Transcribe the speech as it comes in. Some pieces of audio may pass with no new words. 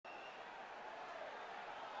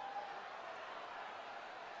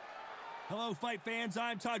Hello, fight fans.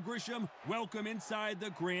 I'm Todd Grisham. Welcome inside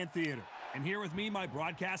the Grand Theater. And here with me, my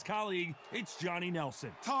broadcast colleague, it's Johnny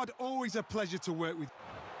Nelson. Todd, always a pleasure to work with.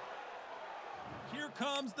 Here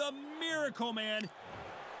comes the Miracle Man,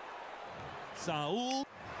 Saul.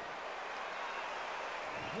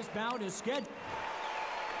 This bout is scheduled.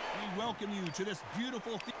 We welcome you to this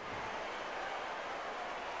beautiful theater.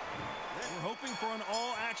 We're hoping for an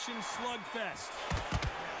all-action slugfest.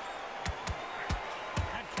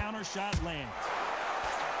 That counter shot lands.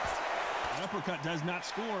 The uppercut does not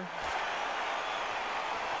score.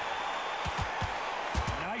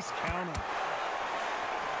 Nice counter.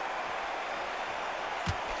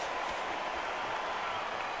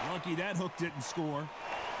 Lucky that hook didn't score.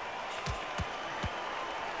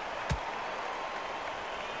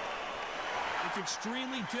 It's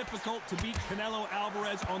extremely difficult to beat Canelo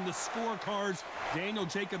Alvarez on the scorecards. Daniel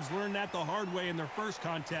Jacobs learned that the hard way in their first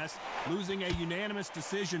contest, losing a unanimous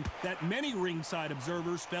decision that many ringside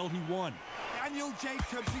observers felt he won. Daniel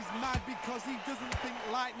Jacobs is mad because he doesn't think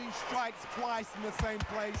lightning strikes twice in the same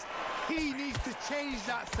place. He needs to change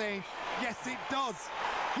that saying. Yes, it does.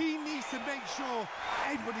 He needs to make sure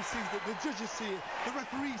everybody sees it, the judges see it, the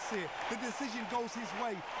referees see it, the decision goes his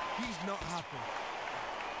way. He's not happy.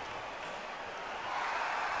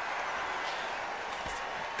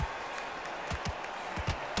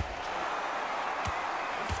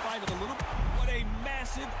 What a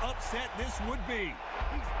massive upset this would be.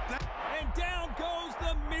 And down goes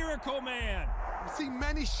the Miracle Man. I've seen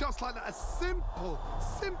many shots like that. A simple,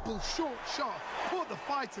 short shot put the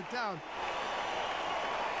fighter down.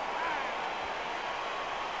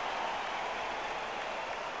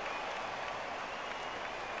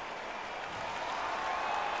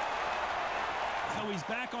 So he's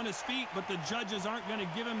back on his feet, but the judges aren't going to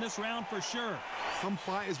give him this round for sure. Some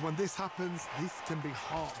fighters, when this happens, this can be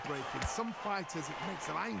heartbreaking. Some fighters, it makes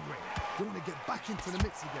them angry. They want to get back into the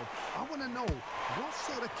mix again. I want to know, what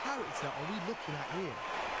sort of character are we looking at here?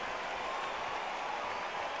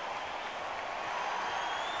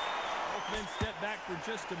 Both men step back for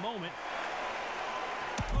just a moment.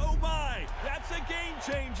 Oh my, that's a game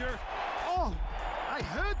changer. Oh, I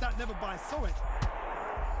heard that, never but I saw it.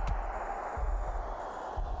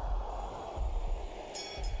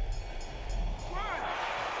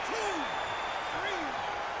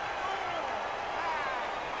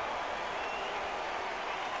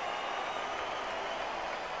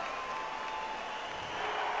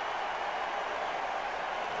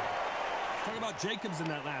 Talk about Jacobs in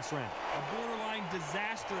that last round. A borderline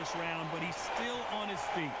disastrous round, but he's still on his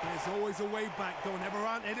feet. There's always a way back. Don't ever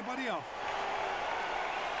round anybody off.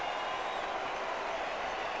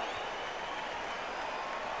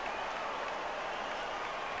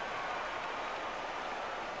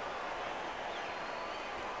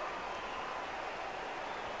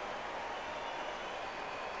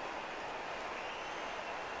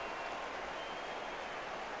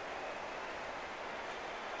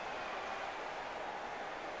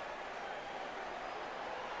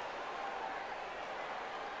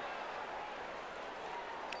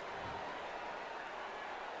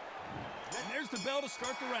 And there's the bell to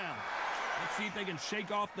start the round. Let's see if they can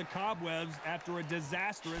shake off the cobwebs after a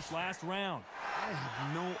disastrous last round. I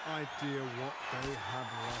have no idea what they have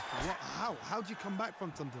left. How do you come back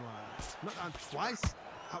from something like that? Not that twice?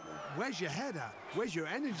 Where's your head at? Where's your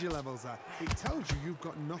energy levels at? It tells you you've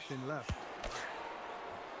got nothing left.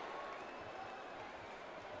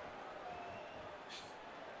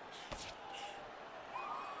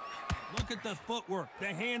 Look at the footwork, the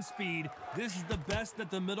hand speed. This is the best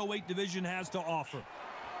that the middleweight division has to offer.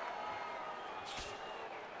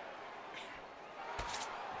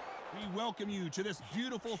 We welcome you to this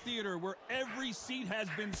beautiful theater where every seat has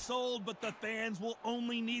been sold, but the fans will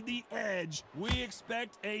only need the edge. We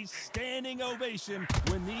expect a standing ovation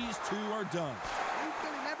when these two are done. You're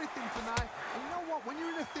feeling everything tonight. And you know what? When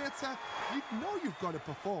you're in a theater, you know you've got to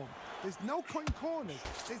perform. There's no cutting corners.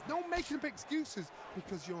 There's no making up excuses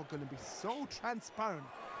because you're going to be so transparent.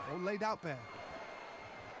 All laid out bare.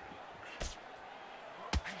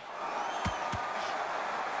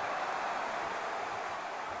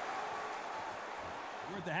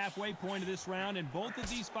 We're at the halfway point of this round, and both of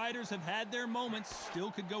these fighters have had their moments. Still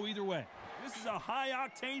could go either way. This is a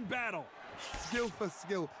high-octane battle. Skill for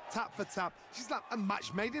skill, tap for tap. She's like a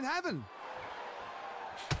match made in heaven.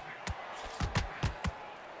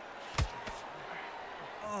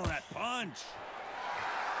 Oh, that punch.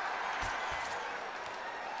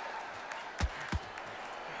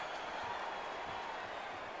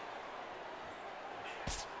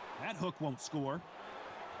 That hook won't score.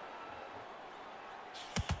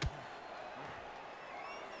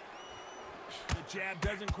 The Jab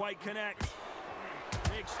doesn't quite connect.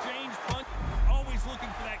 They exchange punch. Always looking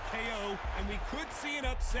for that KO, and we could see an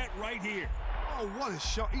upset right here. Oh, what a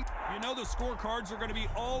shot. You know the scorecards are going to be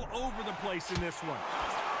all over the place in this one.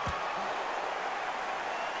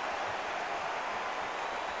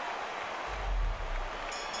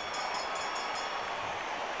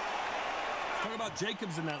 Talk about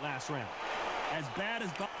Jacobs in that last round. As bad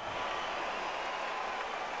as...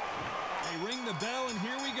 They ring the bell, and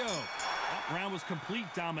here we go. That round was complete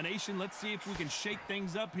domination. Let's see if we can shake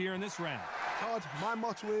things up here in this round. Todd, my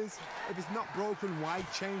motto is, if it's not broken, why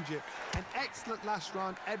change it? An excellent last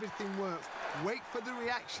round, everything works. Wait for the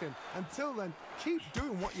reaction. Until then, keep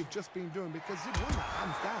doing what you've just been doing because you've won that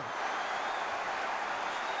hands down.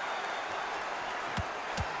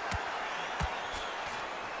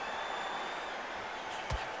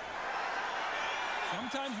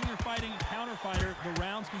 Sometimes when you're fighting a counter fighter, the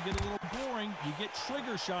rounds can get a little boring. You get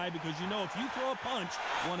trigger shy because you know if you throw a punch,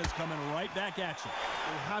 one is coming right back at you.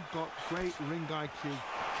 They have got great ring IQ.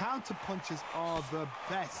 Counter punches are the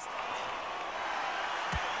best.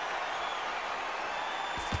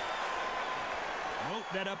 Nope,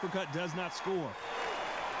 that uppercut does not score.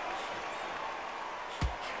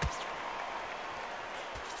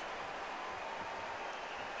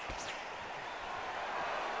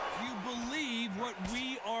 Believe what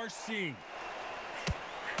we are seeing.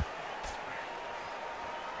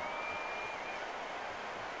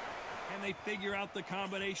 Can they figure out the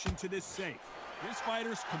combination to this safe? This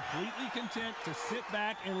fighter's completely content to sit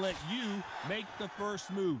back and let you make the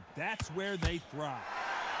first move. That's where they thrive.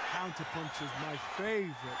 Counterpunch is my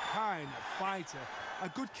favorite kind of fighter. A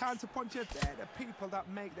good counterpuncher, they're the people that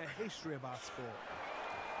make the history of our sport.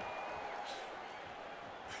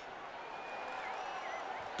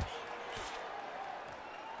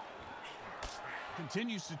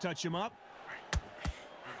 Continues to touch him up.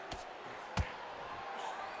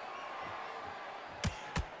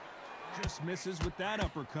 Just misses with that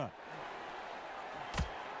uppercut.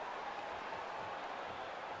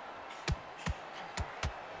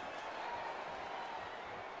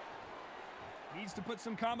 Needs to put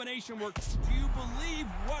some combination work. Do you believe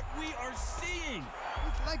what we are seeing?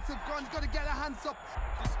 His legs have gone. He's got to get a hands up.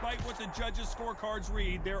 Despite what the judges' scorecards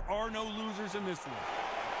read, there are no losers in this one.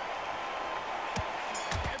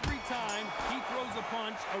 Time he throws a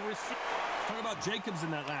punch, a receiver. Talk about Jacobs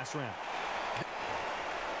in that last round.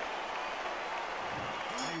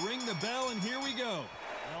 They ring the bell, and here we go.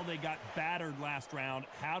 Well, they got battered last round.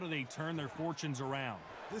 How do they turn their fortunes around?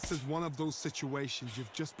 This is one of those situations.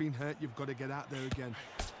 You've just been hurt. You've got to get out there again.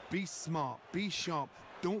 Be smart. Be sharp.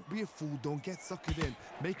 Don't be a fool. Don't get suckered in.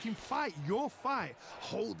 Make him fight your fight.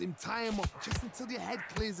 Hold him, tie him up just until your head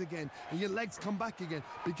clears again and your legs come back again.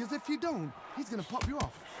 Because if you don't, he's going to pop you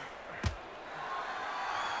off.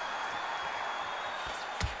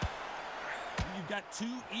 You've got two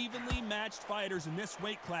evenly matched fighters in this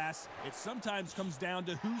weight class. It sometimes comes down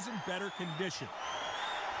to who's in better condition.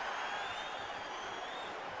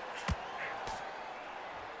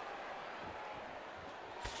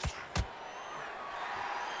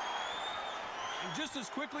 And just as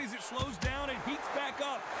quickly as it slows down, it heats back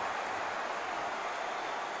up.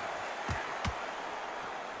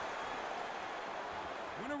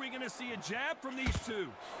 When are we going to see a jab from these two?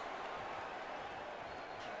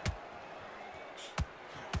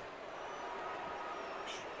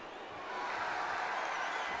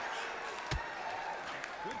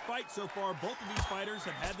 Fight so far. Both of these fighters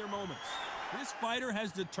have had their moments. This fighter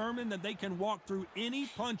has determined that they can walk through any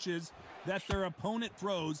punches that their opponent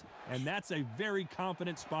throws, and that's a very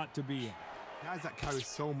confident spot to be in. Guys that carry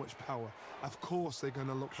so much power, of course they're going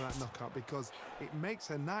to look for that knockout because it makes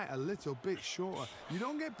a night a little bit shorter. You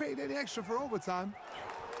don't get paid any extra for overtime.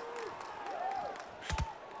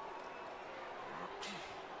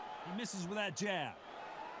 He misses with that jab.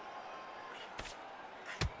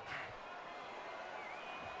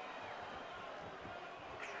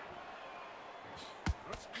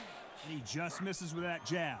 He just misses with that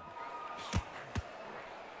jab.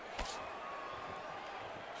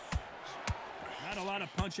 Not a lot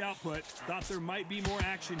of punch output. Thought there might be more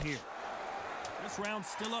action here. This round's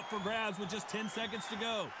still up for grabs with just 10 seconds to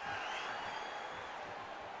go.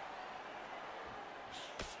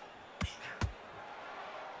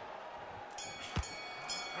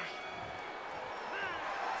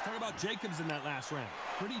 Let's talk about Jacobs in that last round.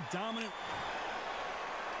 Pretty dominant.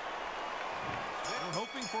 We're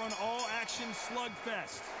hoping for an all-action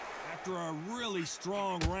slugfest. After a really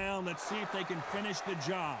strong round, let's see if they can finish the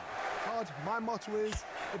job. Todd, my motto is,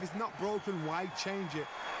 if it's not broken, why change it?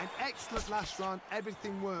 An excellent last round,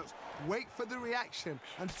 everything works. wait for the reaction.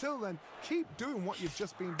 Until then, keep doing what you've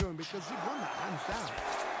just been doing because you've won that hands down.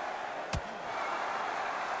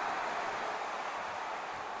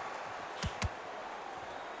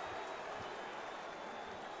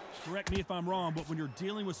 Correct me if I'm wrong, but when you're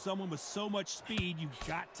dealing with someone with so much speed, you've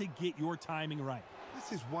got to get your timing right.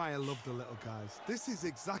 This is why I love the little guys. This is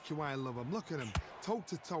exactly why I love them. Look at them, toe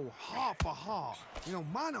to toe, heart for heart. You know,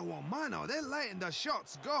 mano a mano, they're letting the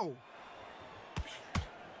shots go.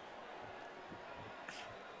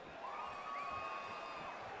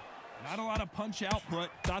 Not a lot of punch output.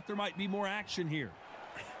 Thought there might be more action here.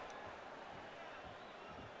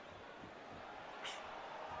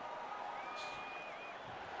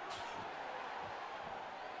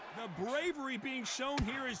 The bravery being shown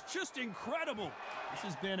here is just incredible. This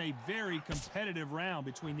has been a very competitive round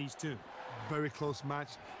between these two. Very close match.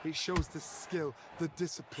 It shows the skill, the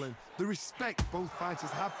discipline, the respect both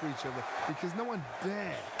fighters have for each other because no one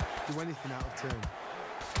dare do anything out of turn.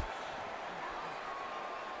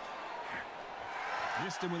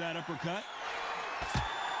 Missed him with that uppercut.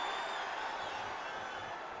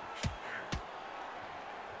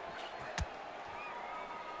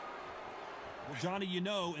 Well, Johnny, you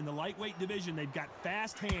know, in the lightweight division, they've got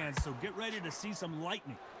fast hands, so get ready to see some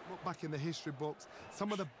lightning. Look back in the history books,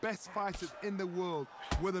 some of the best fighters in the world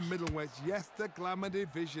were the middleweights. Yes, the glamour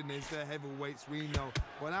division is the heavyweights, we know.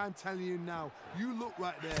 But I'm telling you now, you look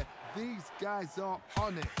right there, these guys are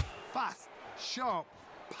on it. Fast, sharp,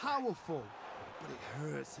 powerful. But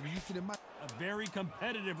it hurts, and you can imagine. A very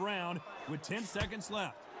competitive round with 10 seconds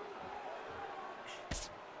left.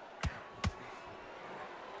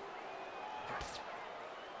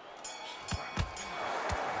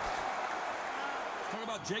 Talk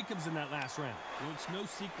about Jacobs in that last round. Well, it's no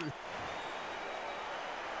secret.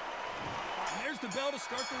 And there's the bell to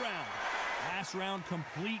start the round. Last round,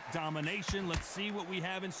 complete domination. Let's see what we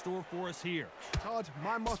have in store for us here. Todd,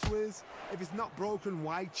 my motto is, if it's not broken,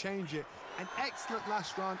 why change it? An excellent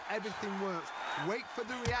last round, everything works. Wait for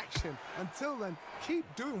the reaction. Until then, keep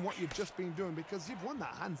doing what you've just been doing because you've won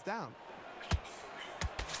that hands down.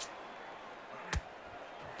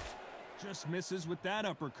 Just misses with that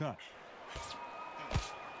uppercut.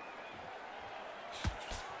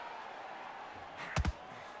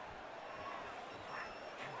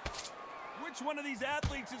 Which one of these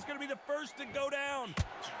athletes is going to be the first to go down?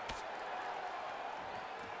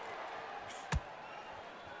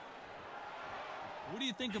 What do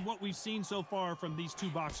you think of what we've seen so far from these two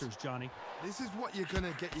boxers, Johnny? This is what you're going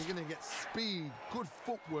to get. You're going to get speed, good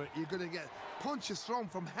footwork. You're going to get punches thrown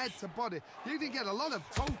from head to body. You're going to get a lot of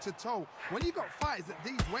toe-to-toe. When you've got fighters at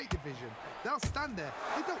these weight division, they'll stand there.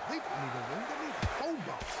 They don't need a ring. They need a phone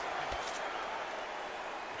box.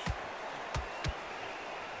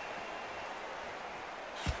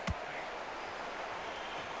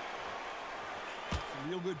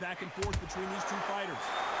 Real good back and forth between these two fighters.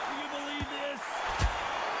 Do you believe this?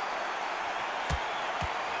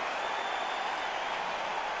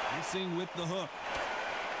 Missing with the hook.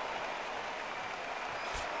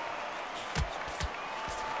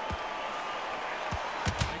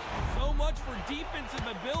 So much for defensive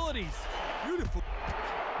abilities. Beautiful.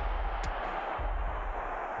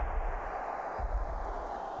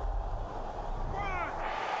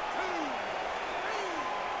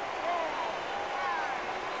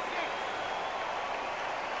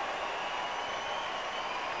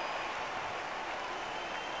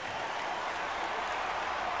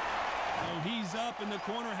 He's up in the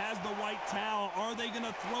corner, has the white towel. Are they going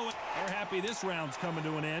to throw it? They're happy this round's coming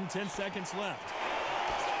to an end. 10 seconds left.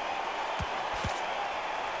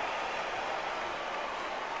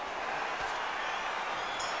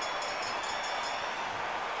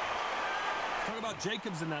 Talk about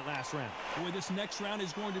Jacobs in that last round. Boy, this next round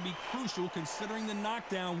is going to be crucial considering the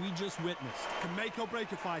knockdown we just witnessed. Can make or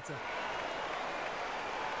break a fighter.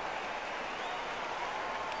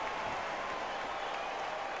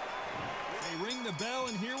 Ring the bell,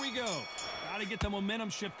 and here we go. Got to get the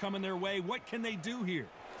momentum shift coming their way. What can they do here?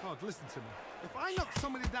 Todd, listen to me. If I knock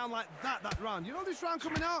somebody down like that round, you know this round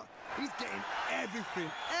coming out? He's getting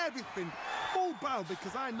everything, full barrel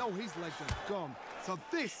because I know his legs are gone. So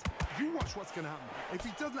this, you watch what's going to happen. If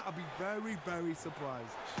he doesn't, I'll be very, very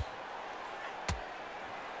surprised.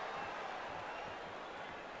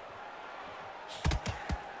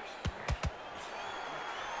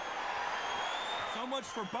 So much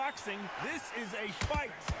for boxing. This is a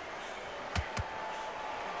fight.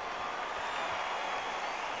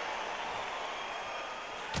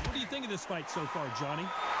 What do you think of this fight so far, Johnny?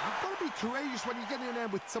 You've got to be courageous when you get in there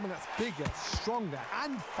with someone that's bigger, stronger,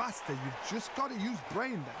 and faster. You've just got to use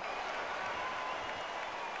brain there.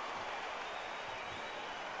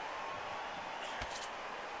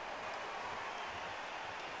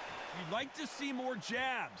 You'd like to see more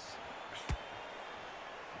jabs.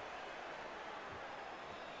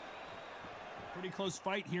 Pretty close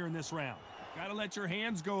fight here in this round. Gotta let your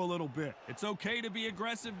hands go a little bit. It's okay to be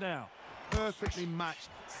aggressive now. Perfectly matched,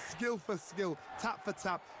 skill for skill, tap for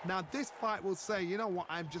tap. Now this fight will say, you know what,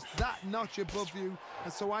 I'm just that notch above you,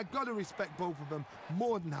 and so I gotta respect both of them.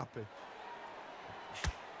 More than happy.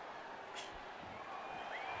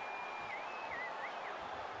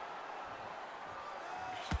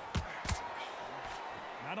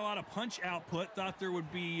 Not a lot of punch output. Thought there would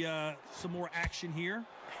be some more action here.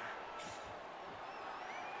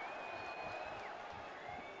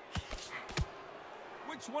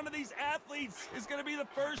 Which one of these athletes is going to be the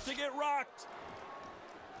first to get rocked?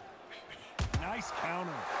 Nice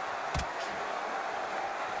counter.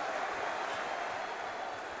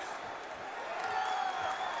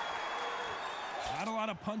 Not a lot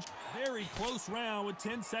of punch. Very close round with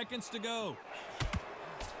 10 seconds to go.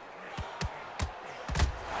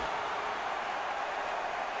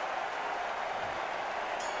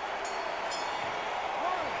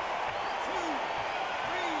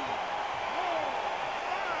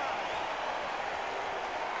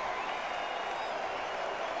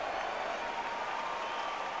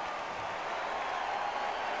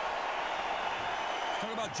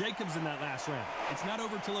 Talk about Jacobs in that last round. It's not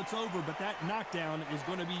over till it's over, but that knockdown is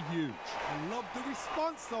going to be huge. I love the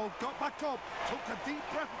response, though. Got back up, took a deep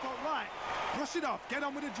breath and thought, right, brush it off, get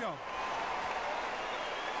on with the job.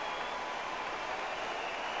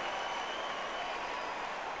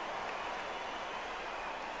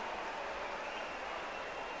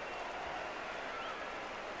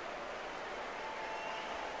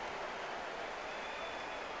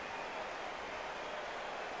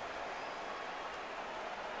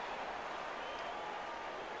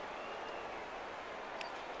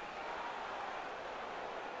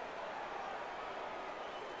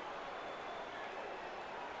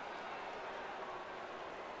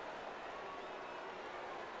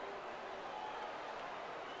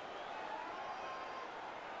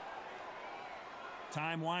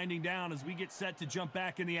 Time winding down as we get set to jump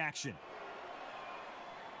back in the action.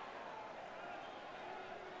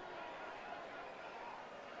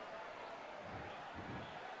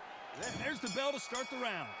 There's the bell to start the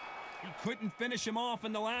round. He couldn't finish him off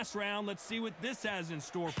in the last round. Let's see what this has in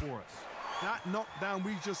store for us. That knockdown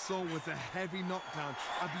we just saw was a heavy knockdown.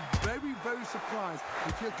 I'd be very, very surprised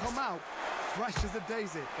if he'll come out fresh as a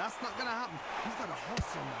daisy. That's not going to happen. He's got a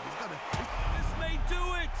hustle now. He's got a... This may do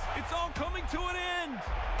it. It's all coming to an end.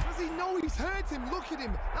 Does he know he's hurt him? Look at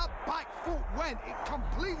him. That back foot went. It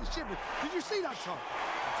completely shivered. Did you see that, Tom?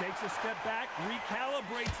 He takes a step back,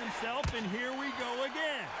 recalibrates himself, and here we go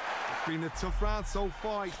again. It's been a tough round so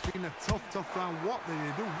far. It's been a tough, tough round. What do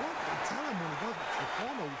they do? What do they tell him when he goes back to the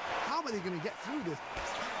corner? How are they going to get through this?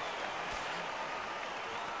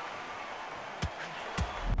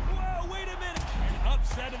 Whoa, wait a minute. An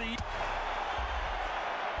upset of the...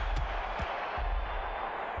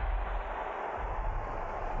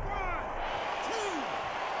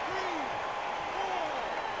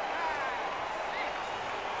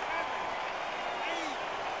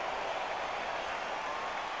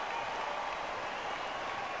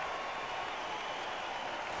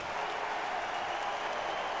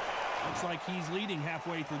 Looks like he's leading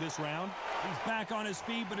halfway through this round. He's back on his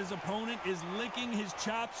feet, but his opponent is licking his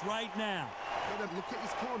chops right now. Look at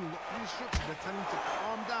his corner, look at the instructions. They're telling him to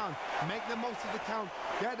calm down, make the most of the count,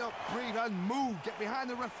 get up, breathe, and move. Get behind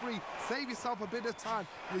the referee, save yourself a bit of time.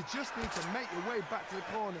 You just need to make your way back to the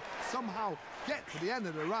corner, somehow get to the end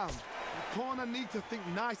of the round. The corner need to think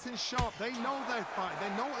nice and sharp. They know their fight. They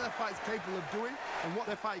know what their fight is capable of doing and what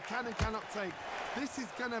their fight can and cannot take. This is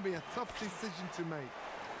going to be a tough decision to make.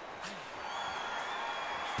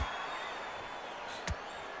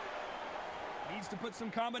 Needs to put some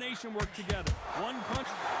combination work together. One punch.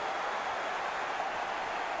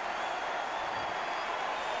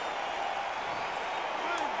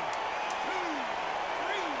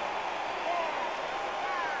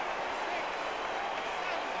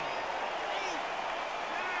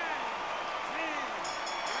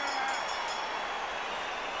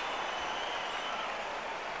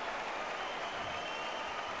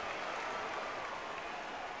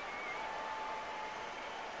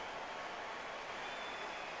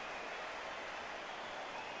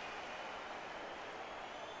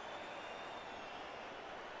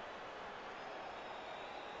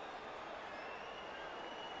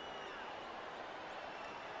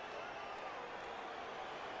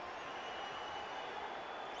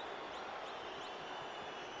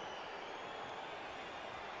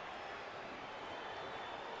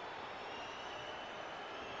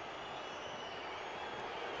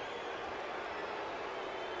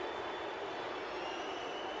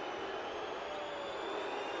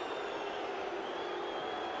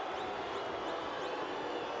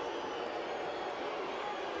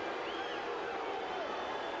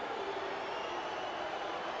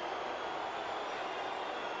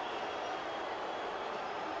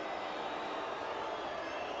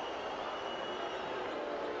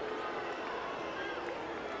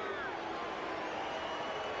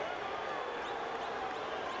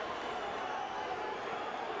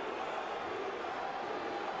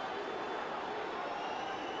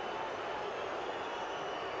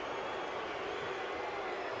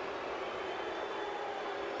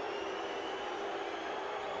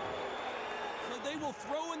 they will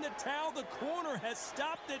throw in the towel. The corner has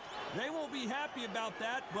stopped it. They won't be happy about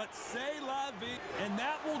that, but c'est la vie. And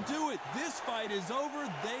that will do it. This fight is over.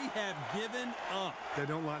 They have given up. They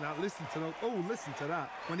don't like that. Listen to that. Oh, listen to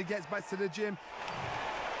that. When he gets back to the gym,